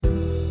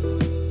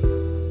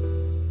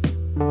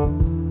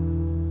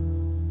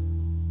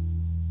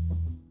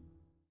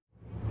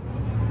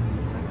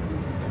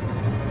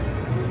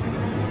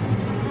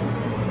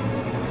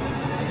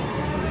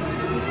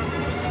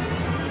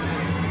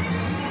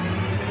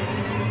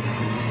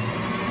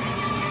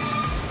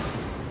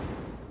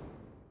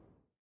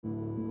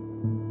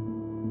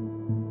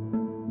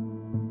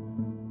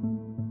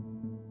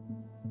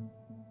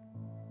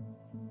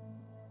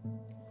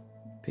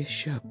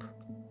Bishop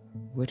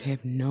would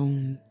have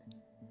known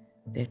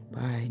that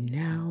by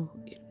now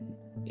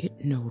it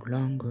no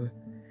longer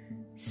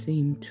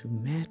seemed to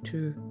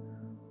matter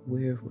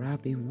where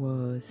Robbie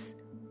was.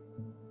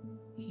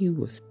 He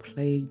was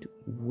plagued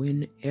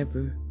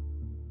wherever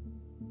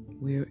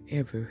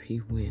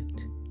he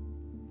went.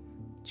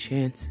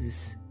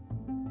 Chances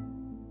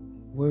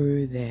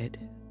were that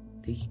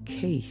the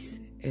case,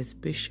 as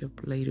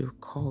Bishop later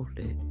called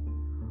it,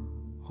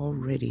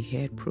 already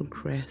had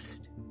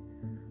progressed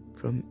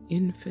from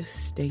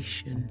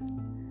infestation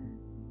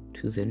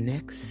to the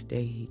next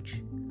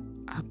stage,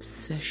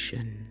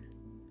 obsession.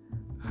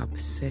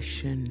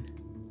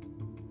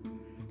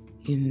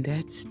 In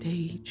that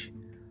stage,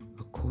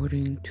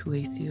 according to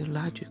a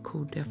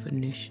theological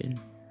definition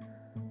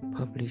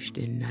published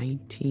in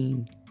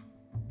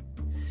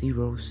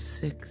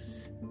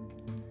 1906,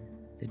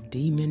 the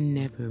demon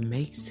never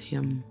makes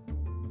him,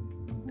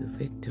 the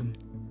victim,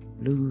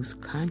 lose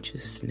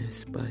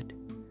consciousness, but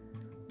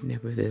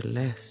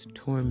nevertheless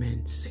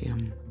torments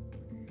him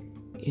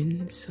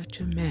in such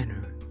a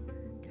manner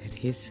that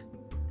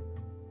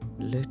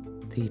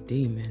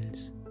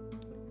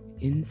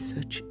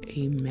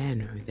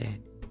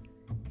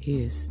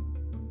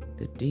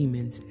the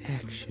demon's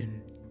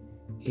action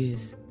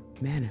is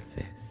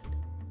manifest.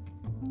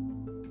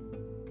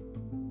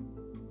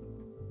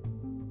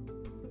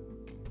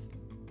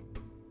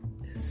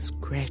 The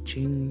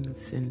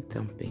scratchings and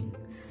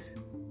thumpings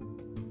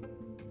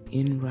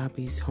in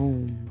Robbie's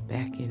home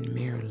back in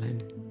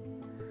Maryland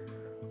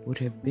would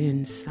have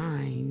been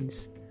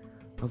signs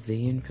of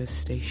the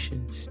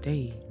infestation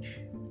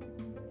stage.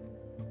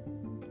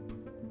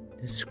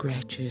 The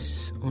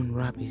scratches on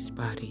Robbie's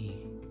body,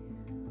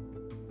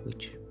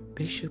 which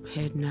Bishop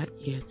had not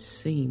yet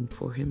seen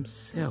for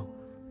himself,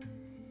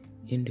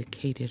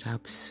 indicated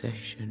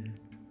obsession.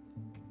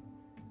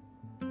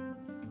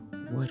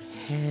 What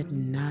had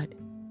not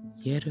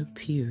yet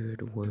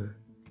appeared were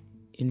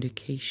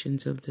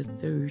indications of the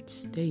third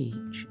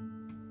stage,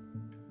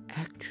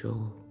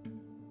 actual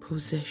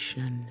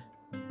possession,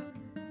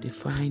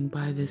 defined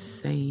by the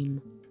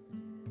same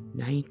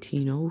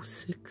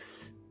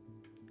 1906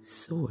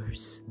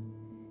 source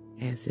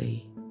as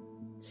a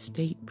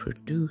state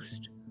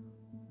produced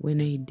when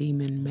a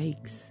demon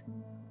makes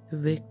the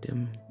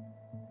victim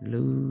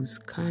lose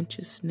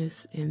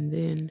consciousness and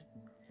then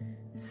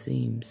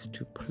seems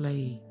to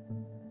play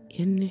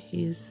in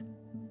his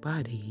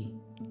body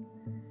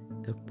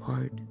the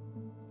part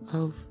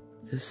of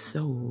the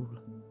soul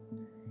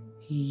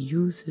he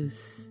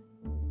uses,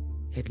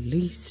 at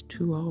least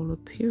to all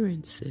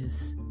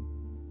appearances,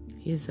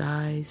 his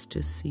eyes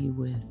to see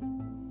with,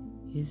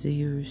 his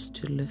ears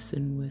to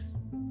listen with,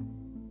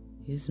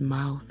 his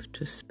mouth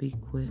to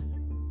speak with.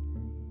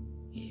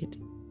 It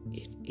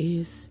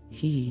is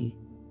he,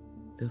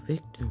 the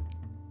victim,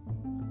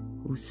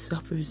 who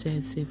suffers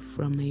as if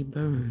from a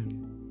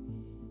burn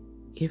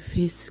if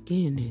his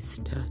skin is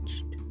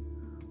touched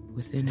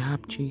with an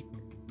object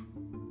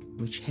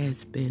which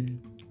has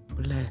been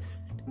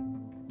blessed.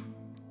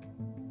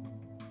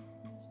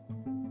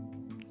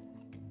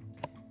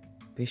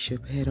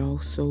 Bishop had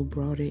also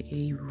brought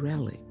a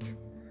relic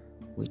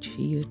which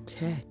he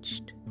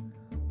attached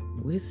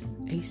with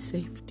a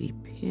safety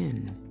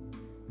pin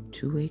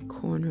to a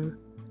corner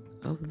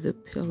of the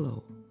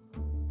pillow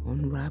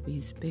on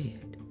Robbie's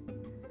bed.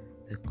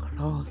 The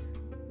cloth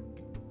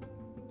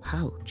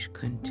pouch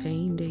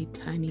contained a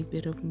tiny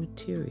bit of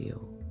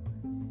material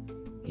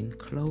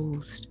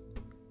enclosed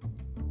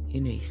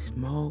in a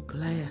small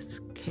glass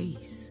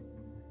case,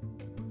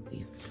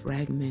 the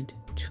fragment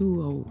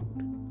too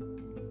old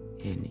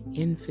and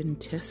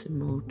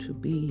infinitesimal to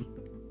be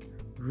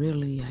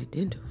really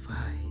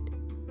identified,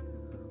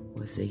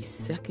 was a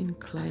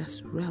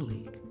second-class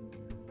relic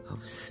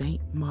of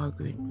St.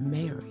 Margaret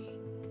Mary.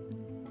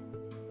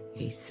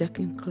 A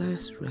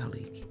second-class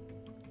relic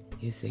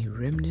is a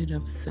remnant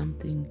of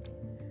something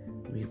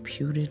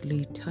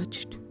reputedly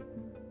touched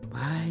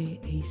by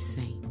a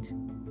saint,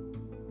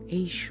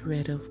 a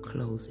shred of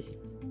clothing,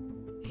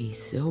 a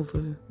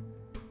sliver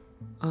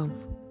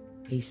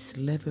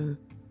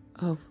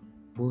of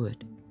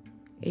wood.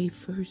 A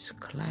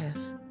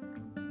first-class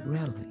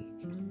relic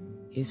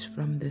is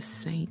from the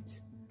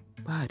saint's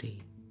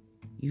body.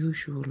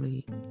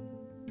 Usually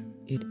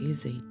it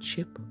is a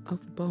chip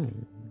of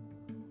bone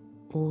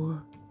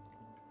or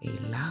a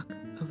lock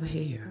of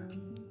hair.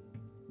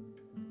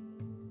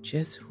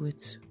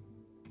 Jesuits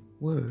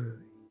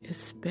were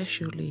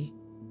especially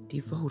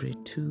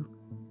devoted to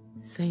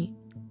Saint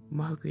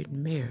Margaret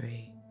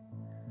Mary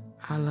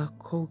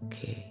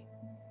Alacoque,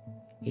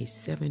 a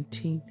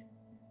 17th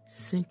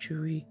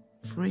century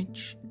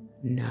French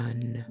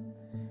nun,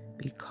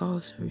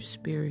 because her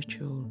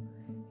spiritual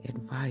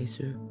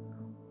advisor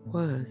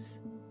was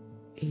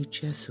a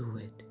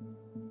Jesuit.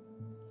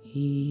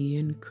 He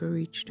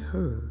encouraged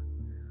her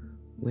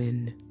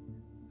when,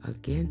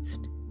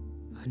 against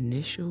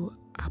initial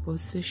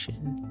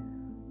opposition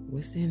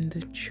within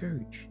the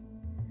church,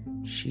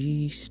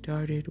 she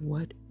started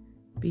what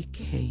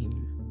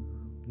became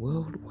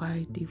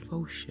worldwide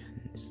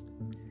devotions,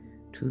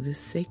 to the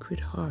Sacred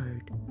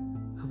Heart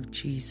of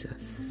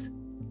Jesus.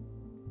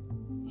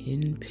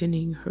 In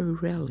pinning her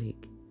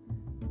relic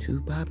to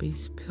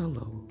Bobby's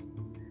pillow,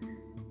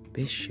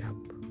 Bishop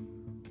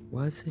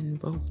was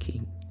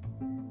invoking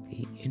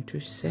the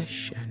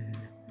intercession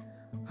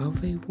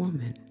of a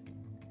woman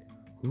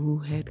who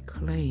had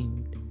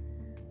claimed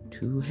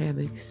to have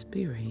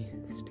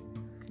experienced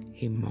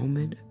a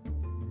moment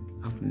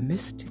of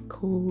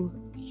mystical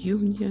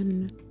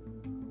union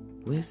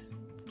with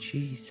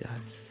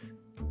Jesus.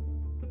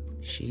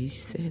 She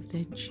said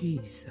that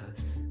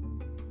Jesus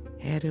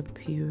had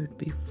appeared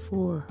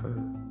before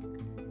her,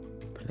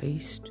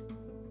 placed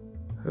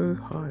her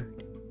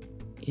heart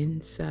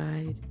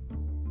inside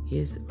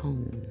his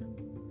own,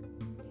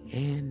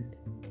 and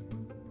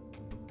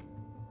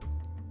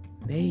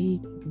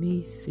made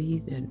me see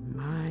that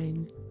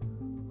mine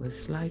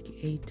was like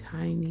a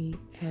tiny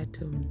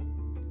atom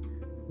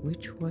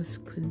which was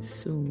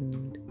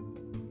consumed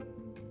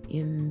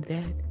in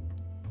that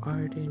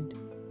ardent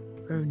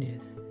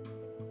furnace.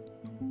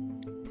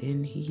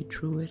 Then he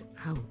drew it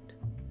out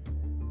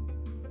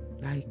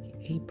like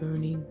a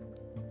burning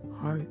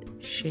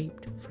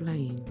heart-shaped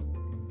flame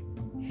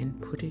and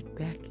put it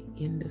back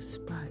in the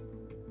spot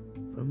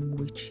from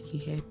which he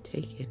had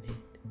taken it.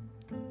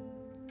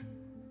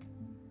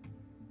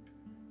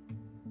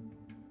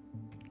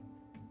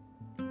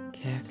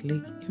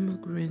 Catholic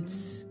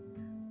immigrants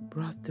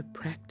brought the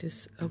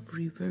practice of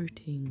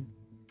reverting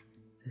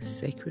the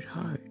Sacred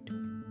Heart,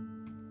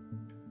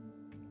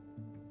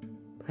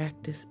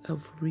 practice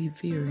of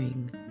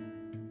revering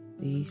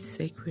the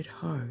Sacred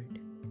Heart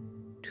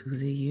to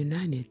the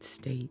United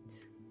States.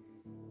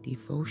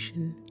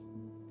 Devotion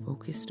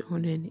focused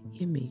on an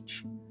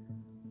image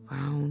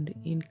found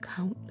in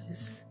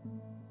countless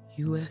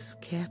U.S.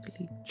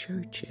 Catholic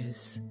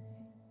churches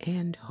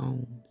and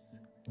homes.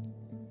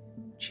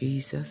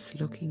 Jesus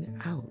looking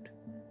out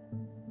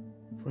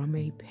from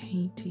a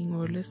painting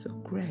or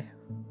lithograph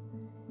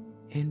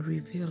and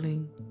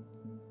revealing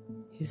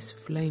his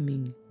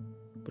flaming,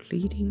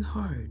 bleeding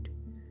heart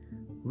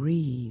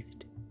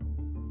wreathed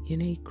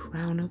in a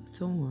crown of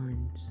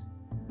thorns.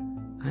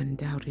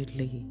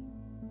 Undoubtedly,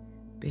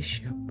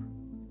 Bishop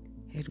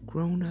had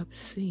grown up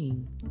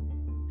seeing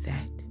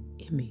that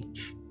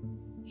image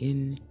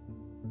in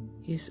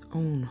his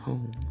own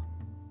home.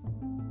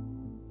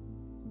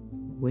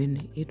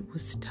 When it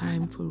was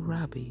time for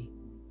Robbie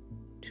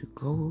to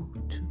go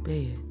to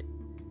bed,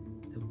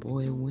 the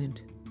boy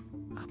went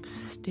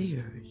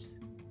upstairs.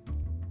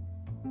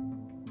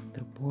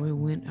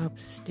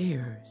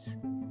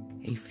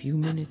 A few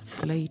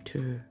minutes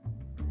later,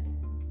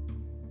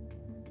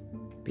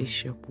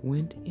 Bishop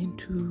went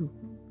into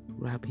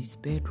Robbie's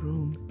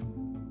bedroom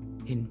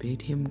and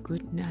bid him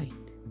good night.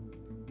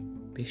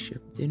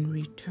 Bishop then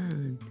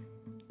returned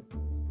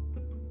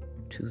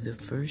to the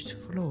first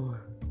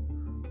floor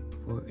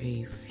for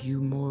a few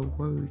more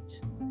words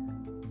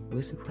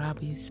with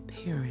Robbie's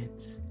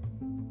parents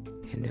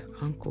and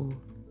uncle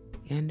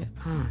and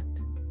aunt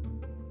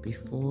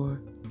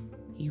before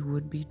he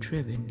would be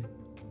driven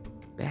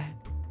back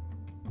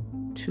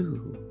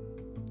to.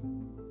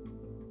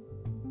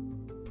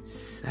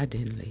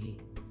 Suddenly,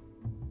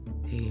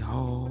 they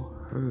all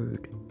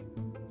heard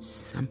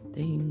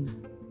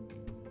something.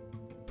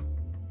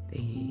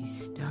 They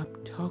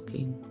stopped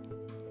talking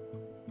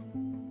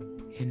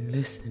and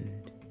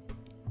listened.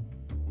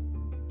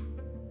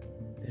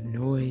 The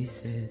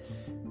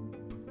noises,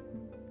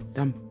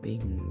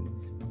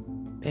 thumpings,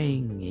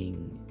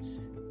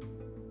 bangings,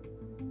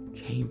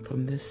 came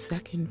from the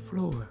second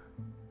floor.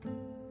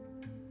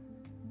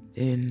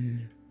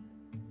 Then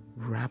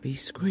Robbie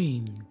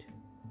screamed,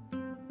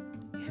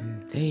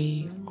 and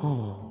they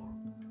all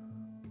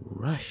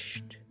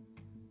rushed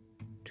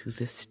to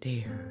the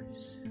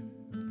stairs.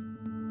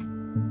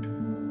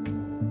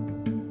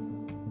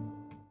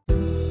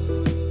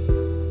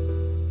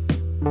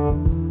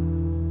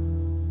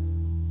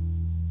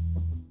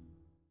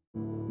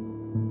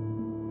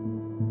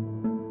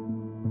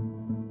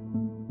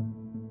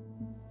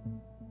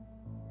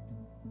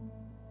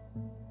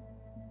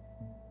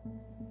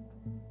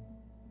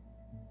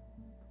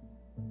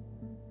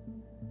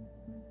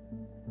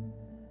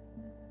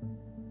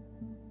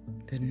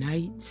 The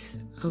Knights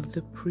of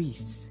the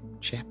Priests,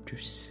 Chapter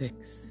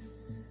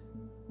 6.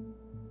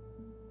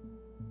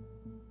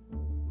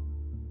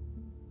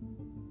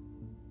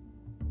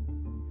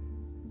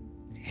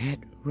 At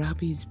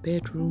Robbie's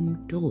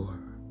bedroom door,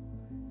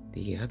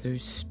 the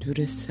others stood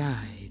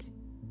aside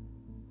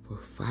for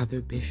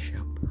Father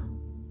Bishop.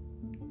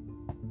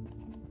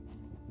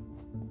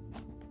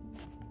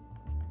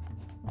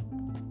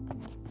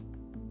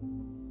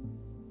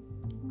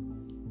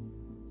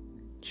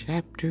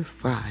 Chapter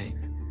 5.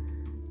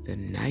 The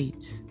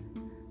Knights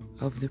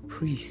of the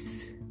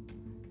Priests.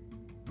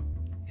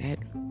 At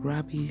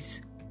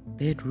Robbie's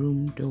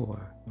bedroom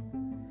door,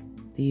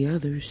 the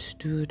others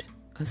stood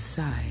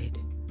aside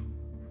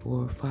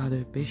for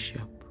Father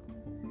Bishop.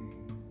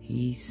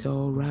 He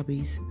saw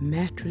Robbie's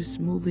mattress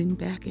moving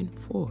back and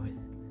forth.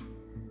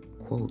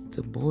 Quote,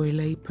 the boy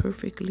lay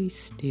perfectly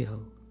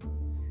still,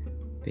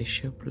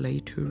 Bishop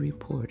later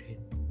reported,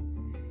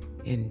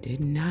 and did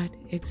not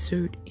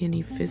exert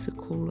any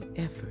physical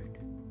effort.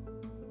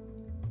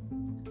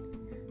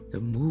 The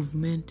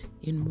movement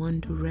in one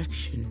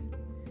direction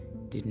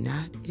did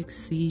not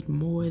exceed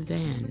more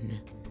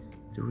than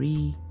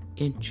 3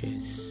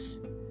 inches.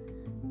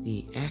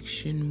 The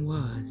action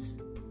was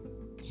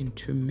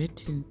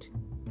intermittent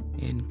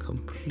and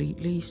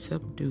completely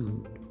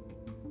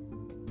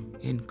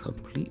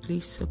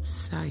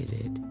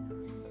subsided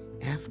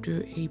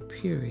after a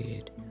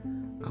period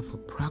of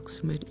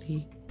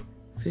approximately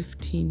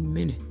 15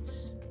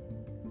 minutes.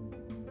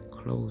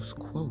 Close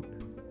quote.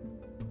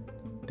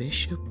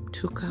 Bishop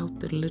took out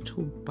the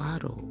little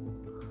bottle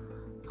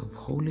of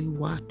holy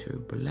water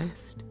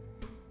blessed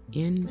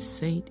in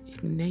St.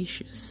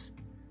 Ignatius'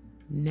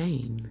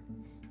 name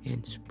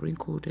and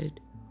sprinkled it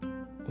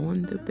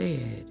on the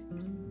bed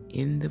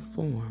in the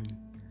form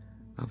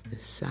of the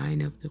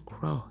sign of the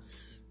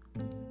cross.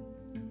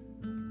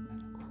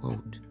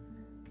 Quote,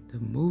 the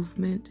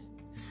movement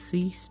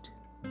ceased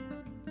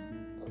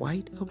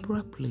quite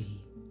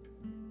abruptly,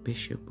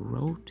 Bishop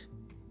wrote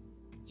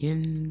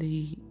in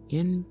the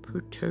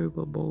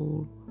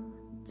imperturbable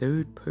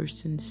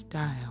third-person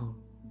style,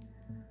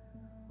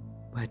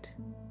 but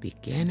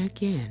began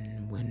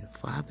again when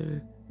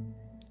Father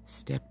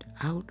stepped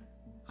out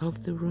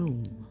of the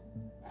room.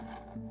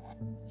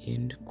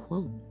 End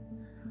quote.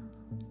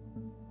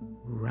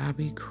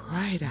 Robbie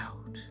cried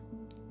out.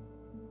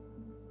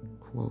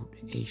 Quote,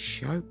 a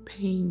sharp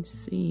pain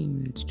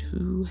seemed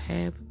to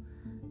have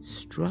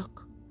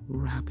struck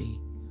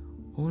Robbie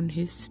on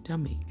his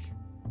stomach,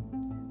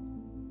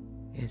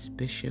 as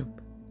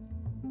Bishop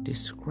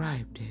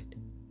described it.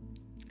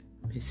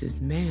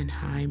 Mrs.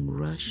 Mannheim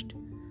rushed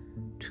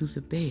to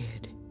the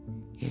bed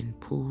and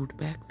pulled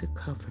back the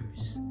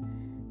covers.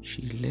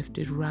 She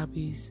lifted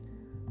Robbie's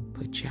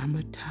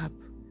pajama top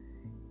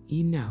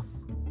enough,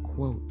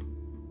 quote,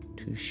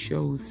 to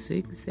show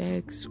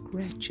zigzag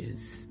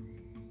scratches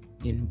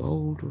in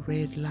bold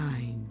red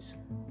lines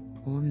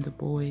on the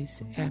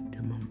boy's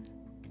abdomen.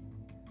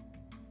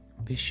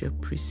 Bishop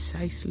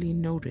precisely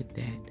noted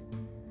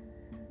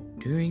that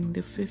during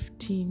the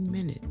 15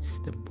 minutes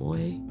the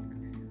boy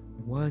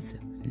was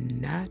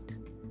not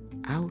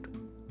out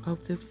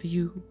of the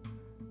view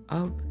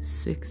of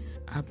 6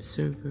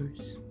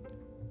 observers.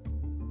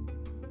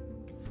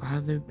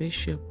 Father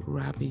Bishop,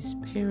 Robbie's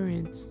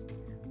parents,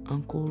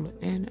 uncle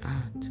and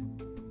aunt,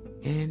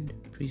 and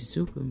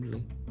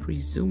presumably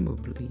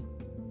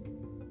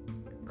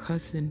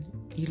cousin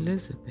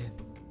Elizabeth.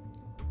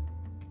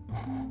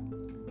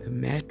 The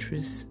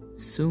mattress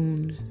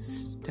soon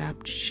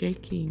stopped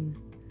shaking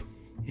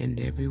and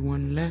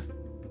everyone left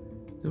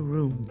the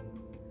room.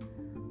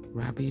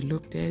 Robbie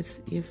looked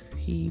as if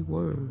he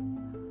were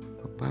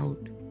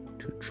about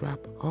to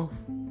drop off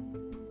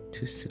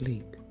to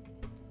sleep.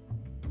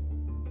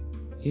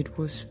 It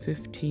was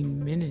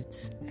 15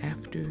 minutes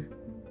after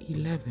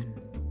 11.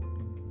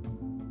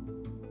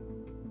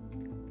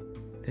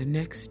 The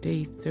next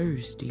day,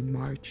 Thursday,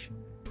 March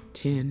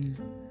 10,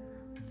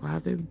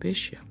 Father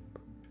Bishop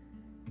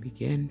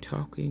began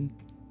talking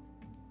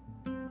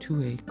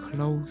to a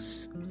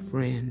close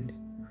friend,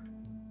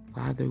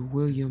 Father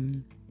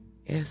William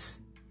S.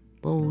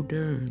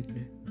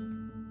 Bowdern,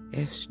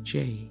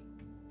 S.J.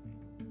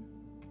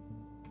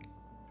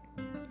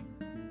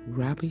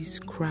 Robbie's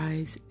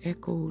cries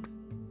echoed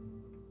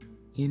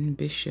in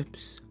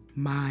Bishop's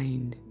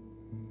mind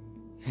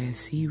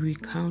as he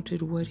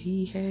recounted what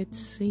he had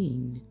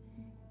seen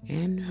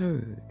and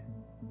heard.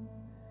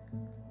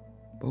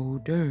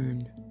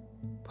 Bowdern,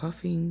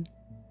 puffing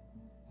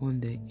on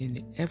the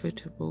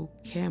inevitable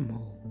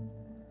camel,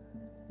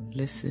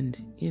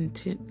 listened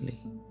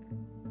intently.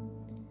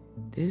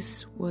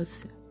 This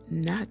was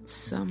not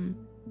some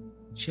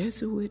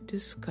Jesuit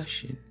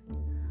discussion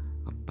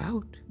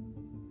about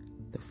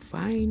the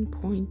fine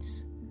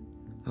points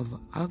of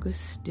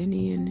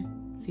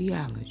Augustinian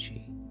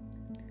theology.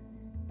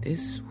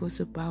 This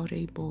was about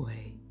a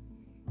boy,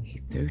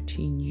 a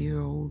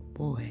 13-year-old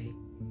boy,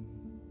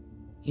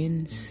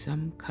 in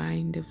some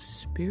kind of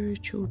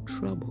spiritual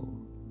trouble,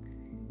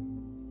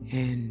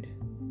 and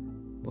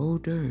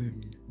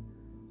Bowdern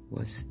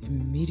was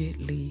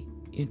immediately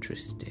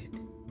interested.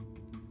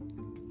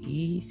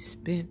 He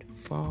spent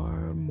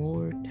far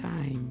more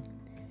time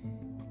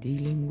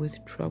dealing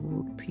with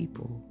troubled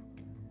people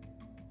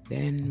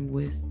than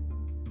with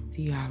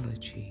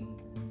theology.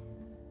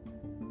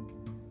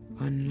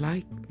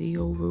 Unlike the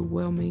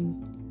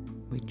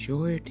overwhelming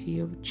majority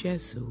of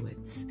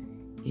Jesuits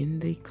in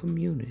the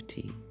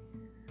community,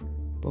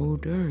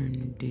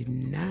 Bowdern did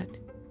not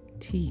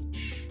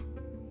teach.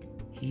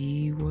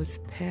 He was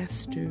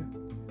pastor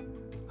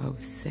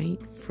of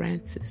St.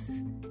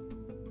 Francis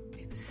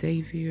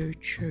Xavier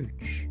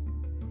Church,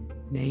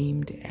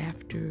 named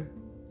after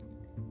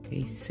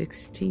a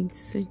 16th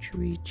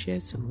century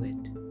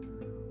Jesuit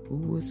who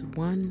was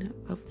one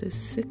of the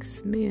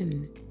 6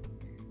 men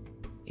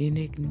in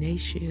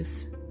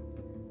Ignatius'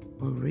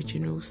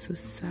 original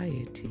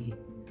Society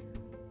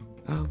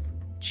of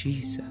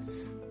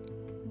Jesus.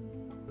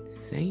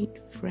 St.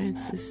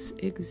 Francis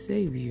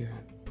Xavier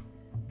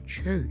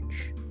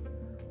Church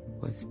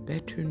was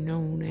better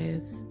known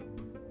as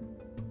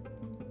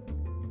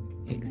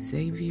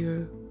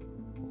Xavier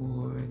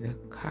or the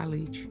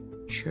College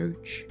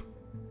Church,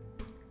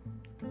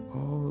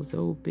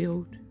 although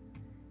built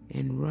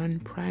and run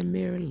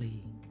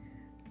primarily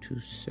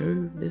to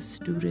serve the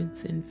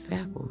students and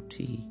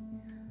faculty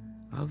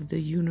of the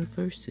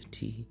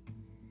university.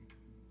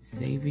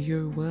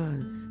 Xavier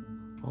was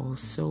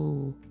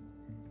also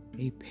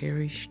a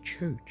parish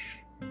church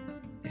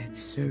that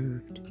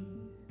served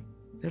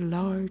the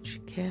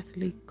large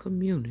Catholic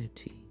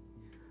community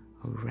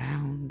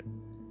around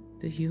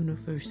the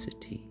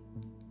university.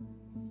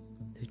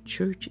 The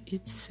church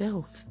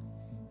itself,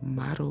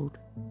 modeled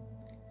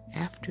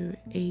after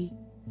a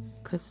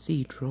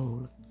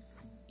cathedral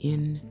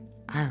in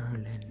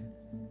Ireland,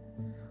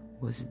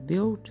 was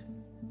built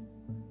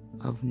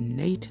of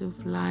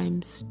native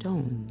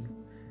limestone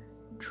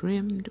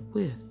trimmed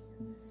with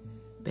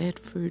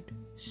Bedford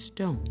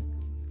stone.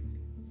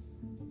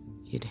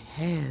 It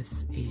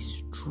has a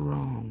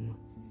strong,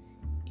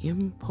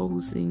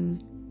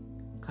 imposing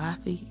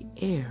Gothic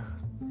air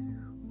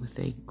with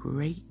a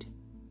great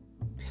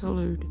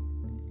pillared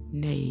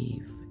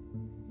nave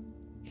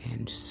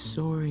and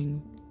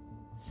soaring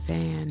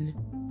fan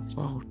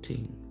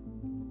vaulting.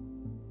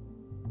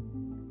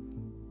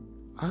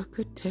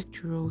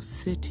 Architectural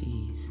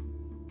cities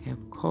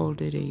have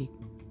called it a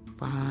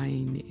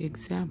fine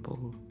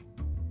example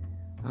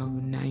of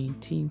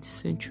 19th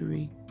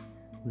century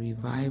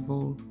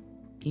revival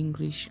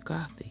English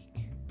Gothic.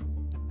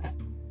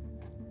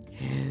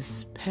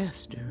 As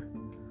pastor,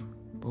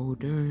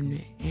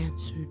 Bowdern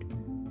answered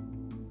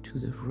to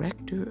the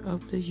rector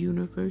of the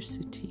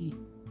university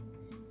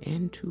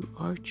and to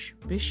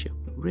Archbishop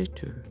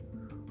Ritter,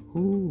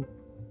 who,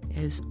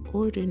 as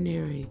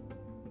ordinary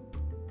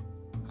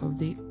of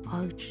the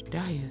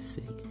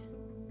archdiocese,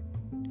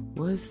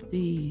 was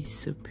the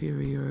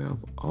superior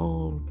of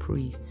all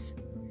priests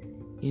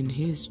in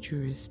his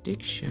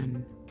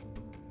jurisdiction.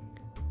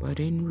 But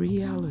in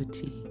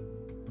reality,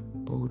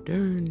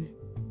 Bowdern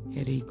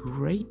had a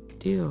great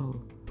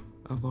deal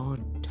of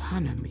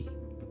autonomy.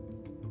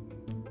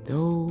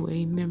 Though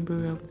a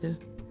member of the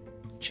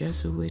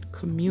Jesuit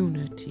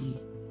community,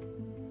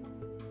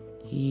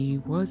 he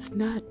was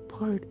not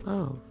part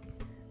of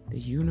the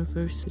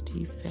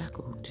university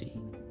faculty,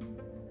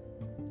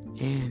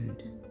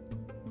 and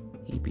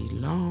he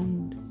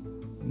belonged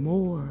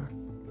more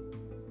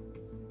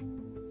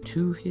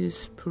to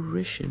his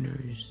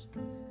parishioners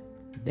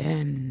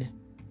than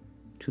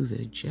to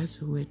the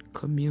Jesuit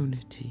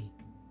community.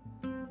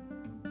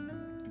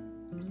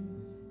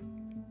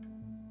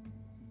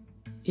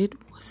 It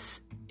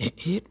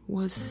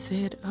was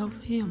said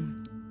of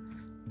him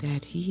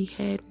that he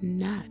had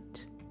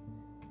not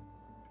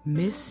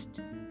missed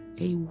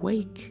a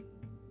wake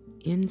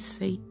in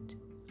St.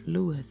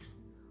 Louis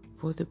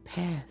for the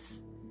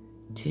past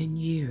 10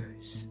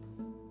 years.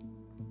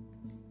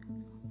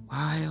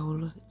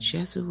 While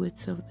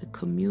Jesuits of the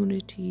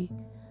community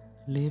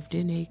lived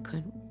in a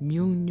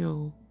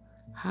communal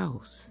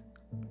house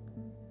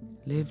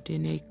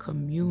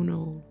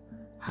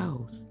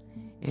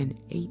and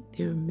ate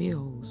their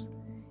meals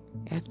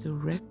at the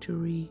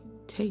rectory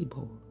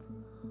table,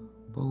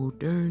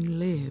 Bowdern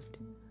lived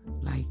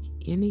like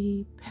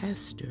any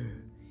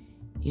pastor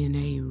in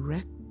a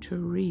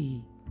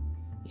rectory,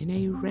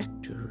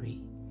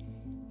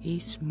 a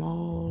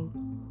small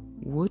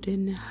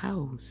wooden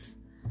house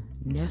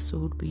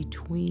nestled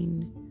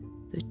between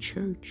the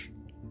church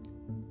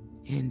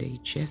and a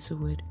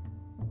Jesuit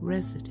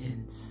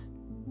residence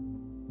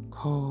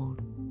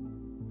called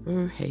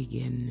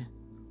Verhagen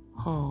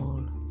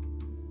Hall.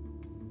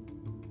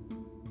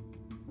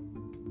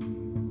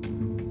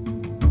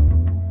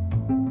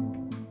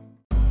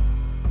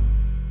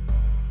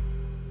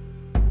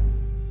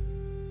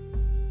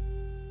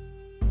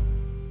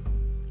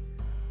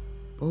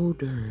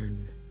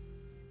 Bowdern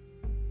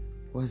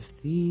was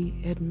the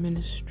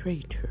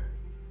administrator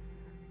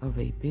of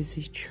a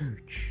busy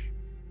church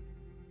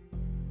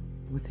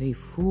with a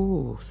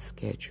full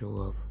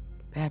schedule of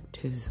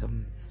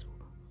baptisms,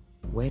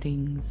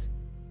 weddings,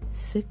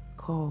 sick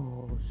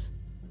calls,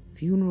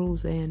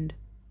 funerals, and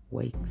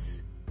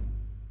wakes.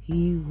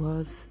 He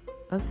was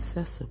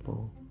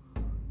accessible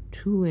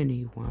to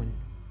anyone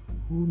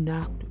who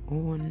knocked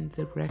on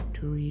the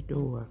rectory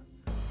door,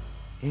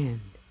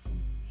 and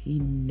he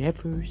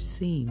never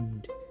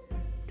seemed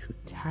to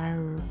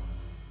tire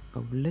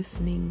of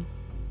listening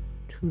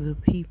to the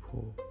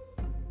people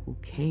who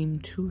came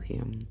to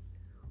him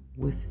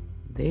with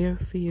their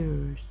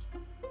fears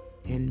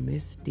and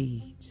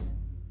misdeeds.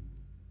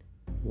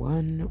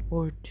 One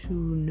or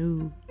two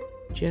new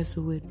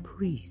Jesuit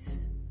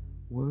priests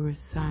were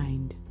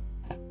assigned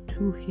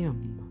to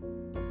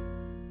him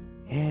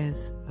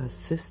as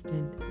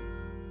assistant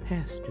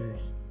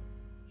pastors,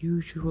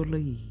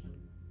 usually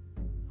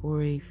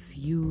for a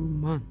few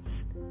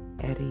months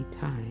at a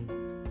time.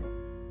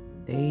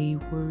 They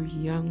were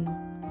young,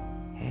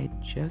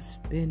 had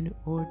just been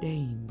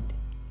ordained,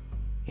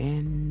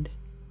 and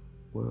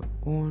were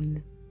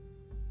on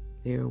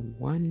their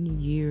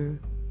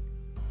 1-year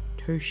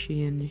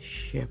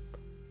tertianship,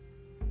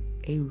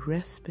 a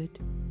respite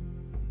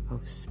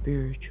of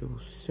spiritual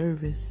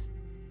service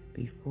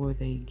before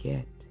they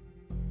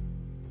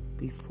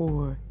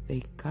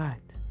got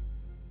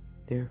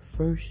their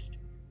first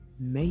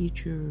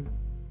major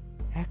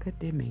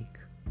academic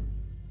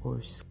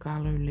or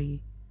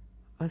scholarly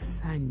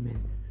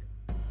assignments.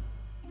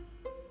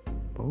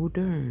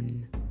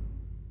 Bowdern,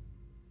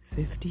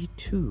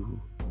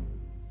 52,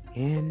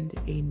 and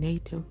a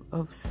native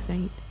of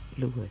St.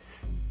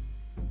 Louis,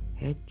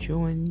 had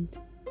joined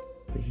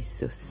the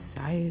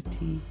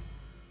Society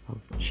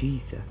of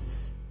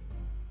Jesus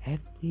at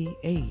the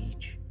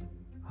age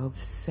of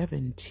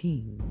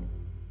 17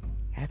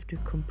 after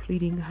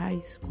completing high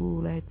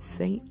school at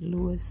St.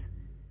 Louis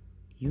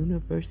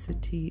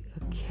University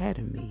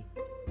Academy,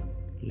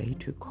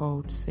 later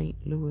called St.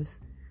 Louis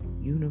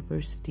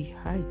University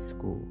High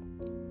School.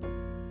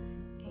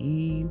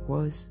 He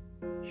was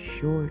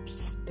short,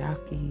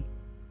 stocky,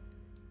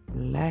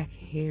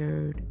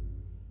 black-haired,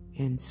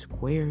 and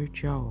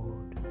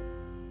square-jawed,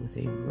 with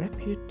a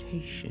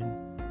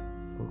reputation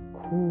for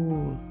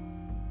cool,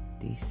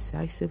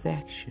 decisive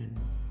action.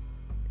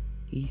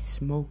 He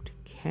smoked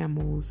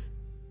Camels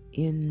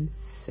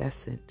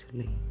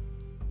incessantly.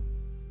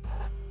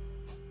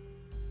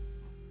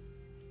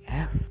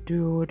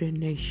 After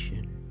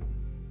ordination,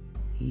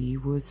 he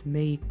was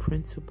made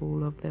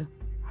principal of the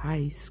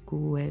high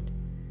school at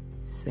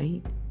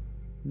St.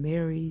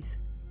 Mary's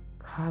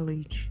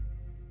College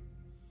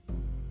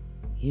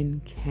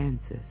in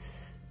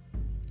Kansas,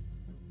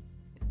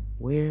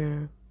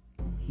 where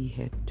he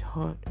had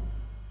taught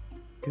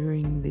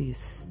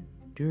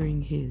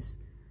during his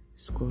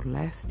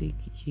scholastic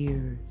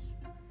years.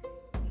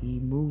 He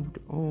moved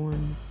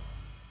on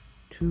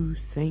to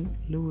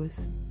St.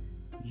 Louis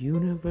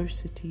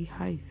University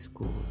High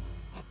School,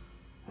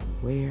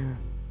 where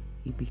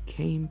he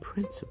became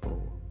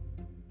principal.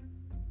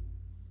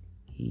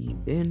 He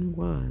then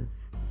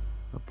was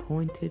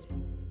appointed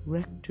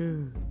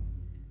rector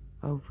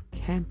of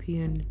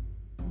Campion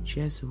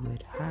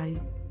Jesuit High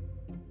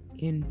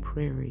in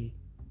Prairie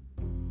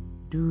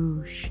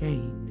du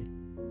Chien,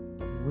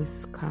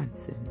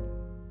 Wisconsin.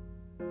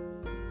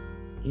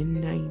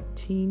 In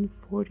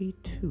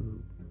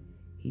 1942,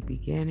 he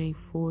began a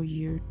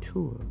 4-year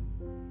tour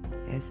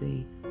as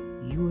a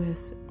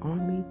U.S.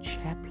 Army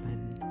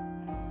chaplain,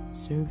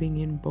 serving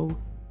in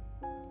both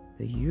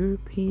the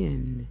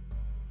European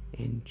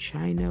and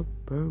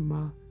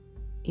China-Burma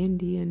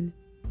Indian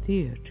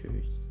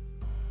theaters.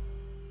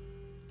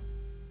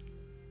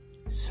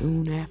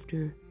 Soon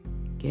after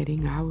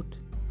getting out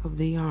of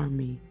the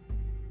Army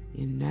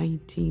in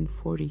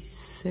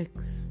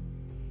 1946,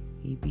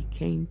 he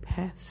became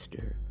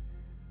pastor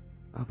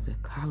of the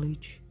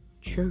college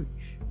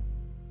church.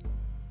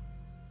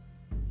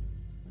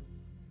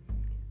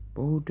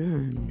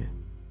 Bowdern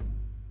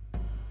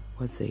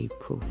was a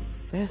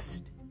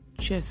professed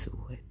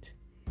Jesuit,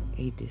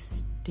 a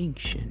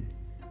distinction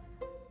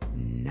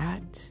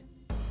not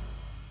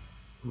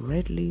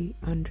readily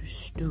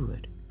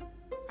understood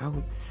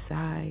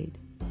outside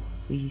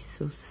the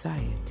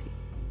society.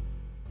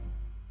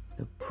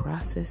 The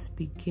process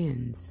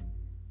begins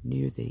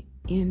near the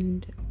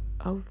end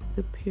of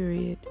the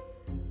period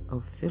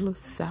of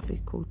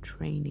philosophical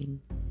training,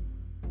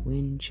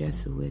 when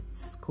Jesuit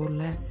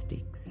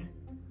scholastics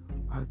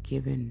are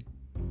given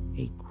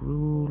a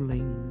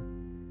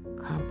grueling,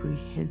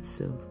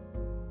 comprehensive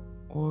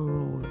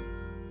oral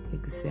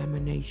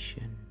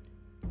examination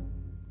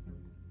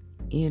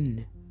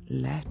in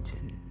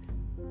Latin.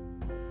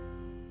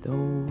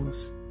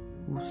 Those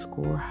who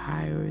score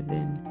higher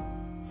than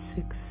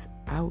 6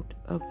 out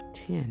of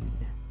 10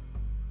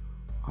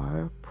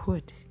 are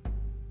put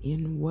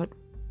in what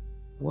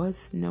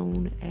was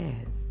known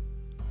as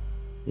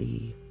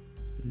the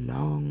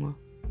long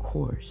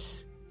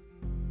course.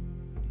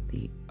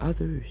 The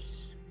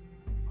others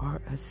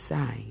are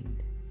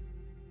assigned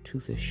to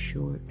the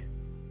short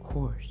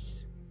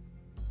course.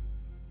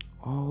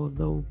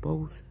 Although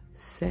both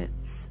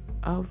sets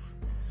of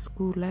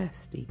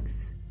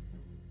scholastics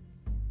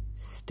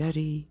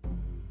study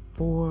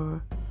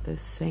for the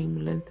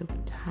same length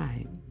of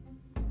time,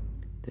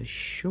 the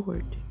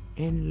short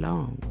and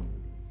long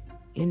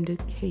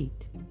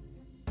indicate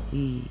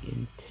the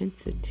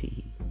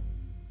intensity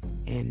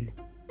and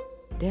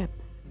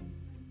depth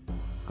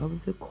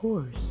of the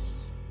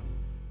course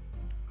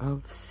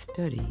of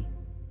study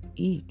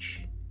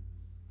each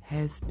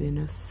has been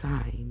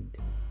assigned.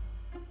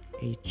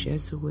 A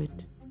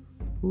Jesuit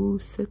who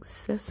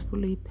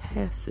successfully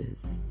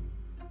passes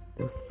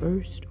the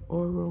first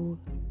oral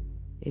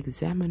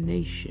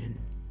examination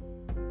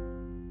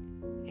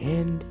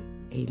and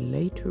a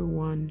later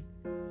one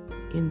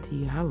in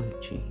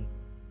theology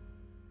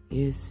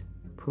is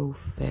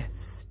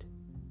professed,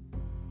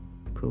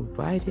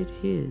 provided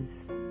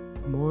his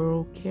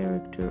moral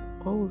character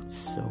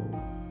also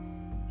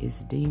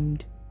is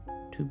deemed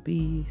to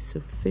be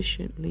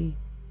sufficiently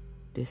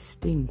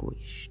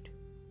distinguished.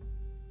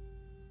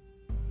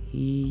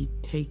 He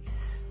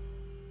takes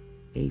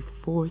a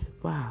fourth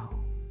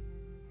vow,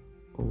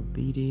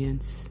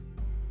 obedience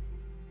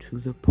to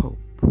the Pope.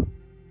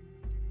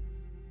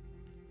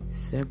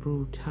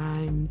 Several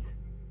times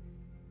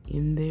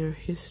in their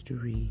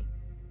history,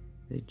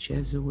 the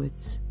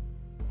Jesuits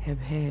have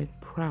had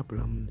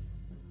problems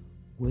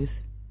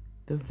with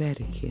the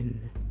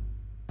Vatican,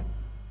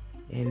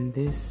 and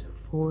this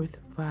fourth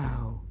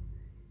vow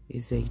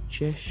is a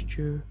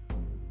gesture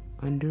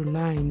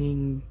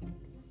underlining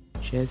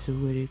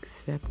Jesuit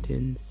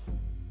acceptance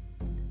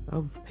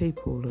of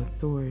papal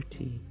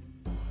authority.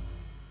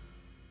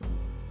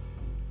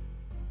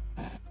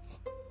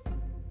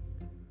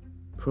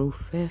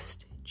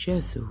 Professed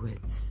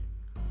Jesuits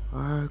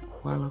are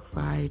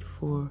qualified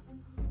for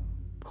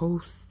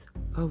posts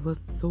of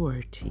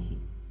authority,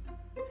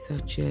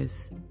 such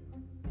as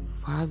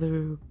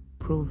Father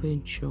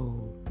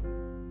Provincial,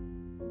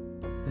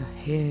 the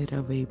head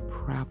of a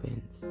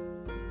province,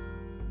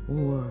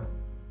 or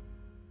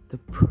the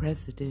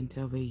president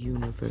of a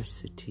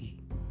university.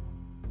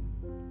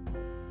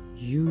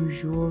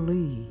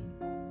 Usually,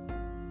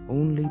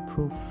 only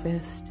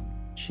professed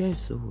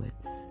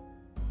Jesuits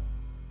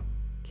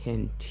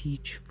can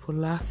teach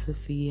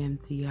philosophy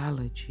and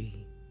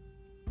theology.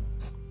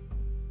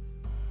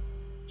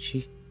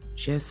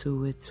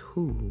 Jesuits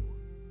who?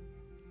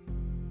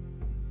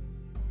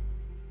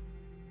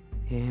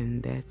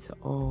 And that's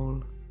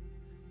all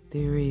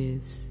there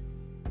is.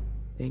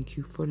 Thank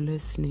you for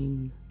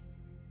listening.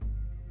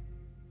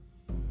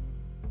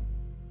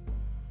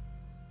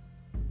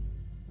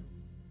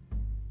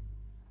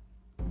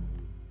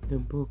 The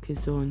book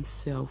is on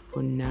sale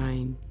for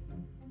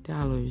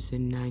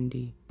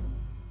 $9.95.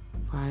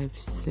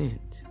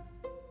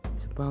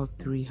 It's about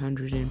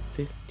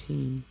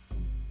 315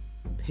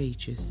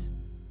 pages.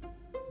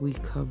 We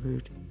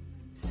covered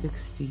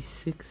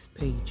 66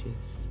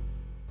 pages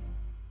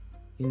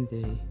in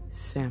the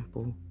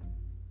sample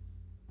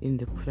in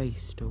the Play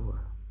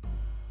Store.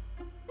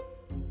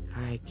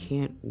 I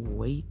can't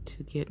wait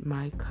to get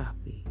my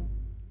copy.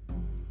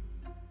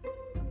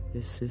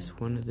 This is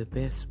one of the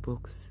best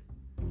books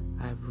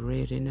I've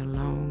read in a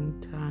long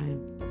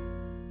time.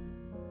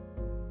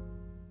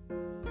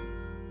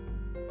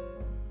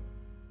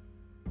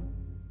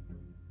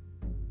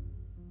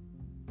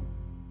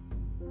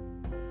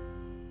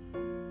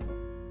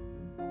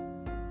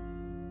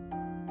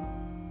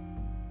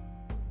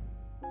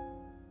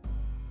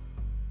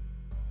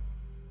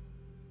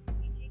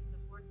 He takes a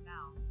fourth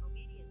vow,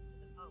 obedience to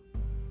the Pope.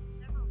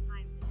 Several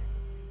times in their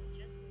history, the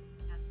Jesuits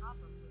have had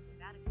problems with the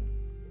Vatican.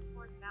 This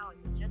fourth vow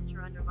is a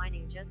gesture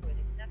underlining Jesuit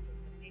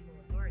acceptance of papal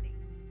authority.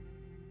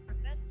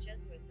 Professed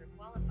Jesuits are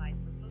qualified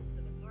for posts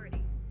of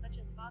authority, such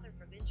as Father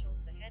Provincial,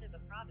 the head of a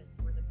province,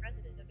 or the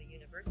president of a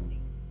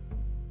university.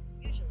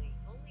 Usually,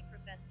 only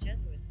professed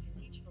Jesuits can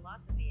teach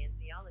philosophy and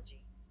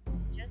theology.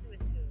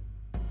 Jesuits who?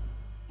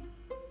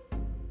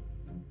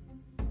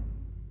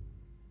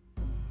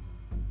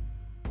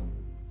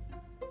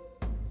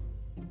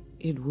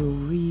 It will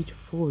read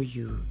for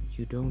you.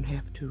 You don't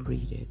have to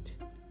read it.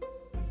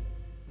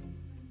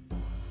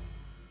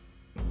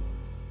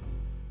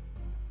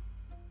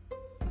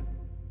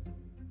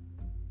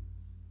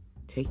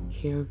 Take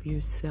care of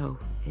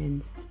yourself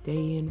and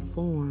stay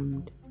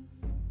informed.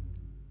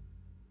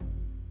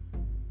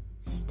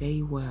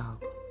 Stay well.